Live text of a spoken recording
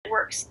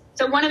works.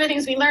 So one of the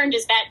things we learned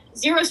is that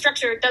zero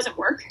structure doesn't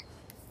work.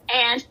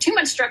 And too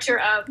much structure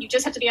of you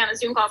just have to be on a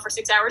Zoom call for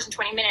 6 hours and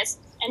 20 minutes,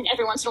 and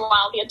every once in a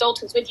while the adult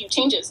who's with you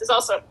changes is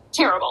also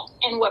terrible.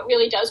 And what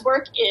really does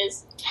work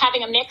is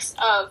having a mix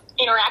of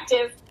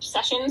interactive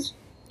sessions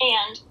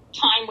and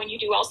time when you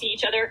do all see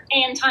each other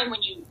and time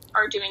when you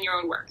are doing your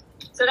own work.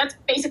 So that's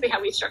basically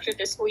how we've structured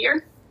this school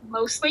year.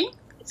 Mostly,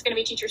 it's going to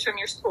be teachers from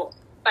your school,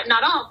 but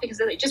not all,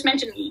 because as I just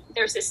mentioned,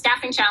 there's this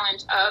staffing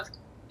challenge of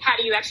how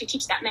do you actually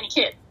teach that many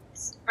kids,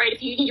 right?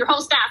 If you need your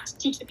whole staff to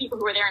teach the people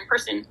who are there in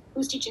person,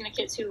 who's teaching the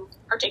kids who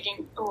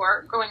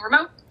are going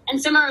remote?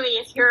 And similarly,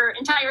 if your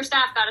entire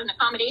staff got an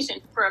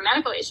accommodation for a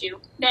medical issue,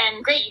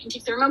 then great, you can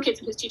teach the remote kids,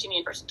 and who's teaching the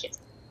in-person kids.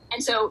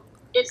 And so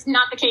it's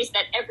not the case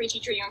that every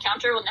teacher you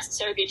encounter will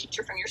necessarily be a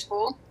teacher from your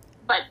school,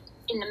 but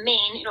in the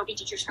main, it'll be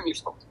teachers from your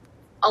school.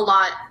 A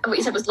lot of what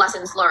you said was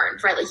lessons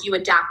learned, right? Like you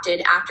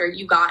adapted after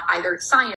you got either science